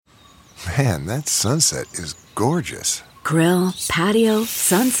Man, that sunset is gorgeous. Grill, patio,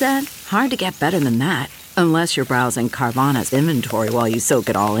 sunset. Hard to get better than that. Unless you're browsing Carvana's inventory while you soak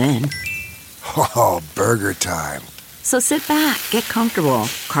it all in. Oh, burger time. So sit back, get comfortable.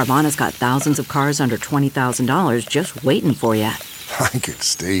 Carvana's got thousands of cars under $20,000 just waiting for you. I could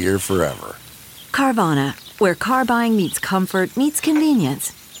stay here forever. Carvana, where car buying meets comfort meets convenience.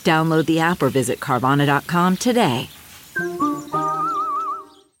 Download the app or visit Carvana.com today.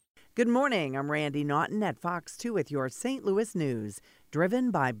 Good morning. I'm Randy Naughton at Fox 2 with your St. Louis news,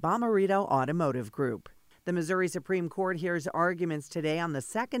 driven by Bomarito Automotive Group. The Missouri Supreme Court hears arguments today on the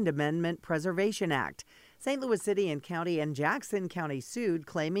Second Amendment Preservation Act. St. Louis City and County and Jackson County sued,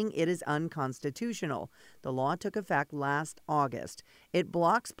 claiming it is unconstitutional. The law took effect last August. It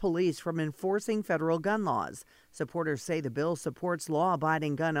blocks police from enforcing federal gun laws. Supporters say the bill supports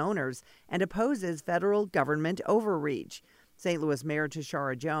law-abiding gun owners and opposes federal government overreach. St. Louis Mayor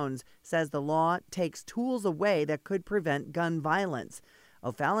Tashara Jones says the law takes tools away that could prevent gun violence.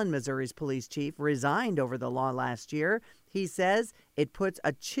 O'Fallon, Missouri's police chief, resigned over the law last year. He says it puts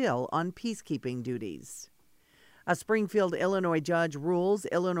a chill on peacekeeping duties. A Springfield, Illinois judge rules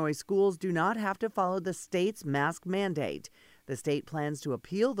Illinois schools do not have to follow the state's mask mandate. The state plans to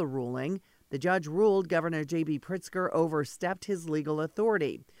appeal the ruling. The judge ruled Governor J.B. Pritzker overstepped his legal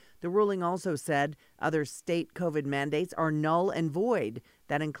authority. The ruling also said other state COVID mandates are null and void.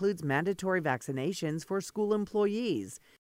 That includes mandatory vaccinations for school employees.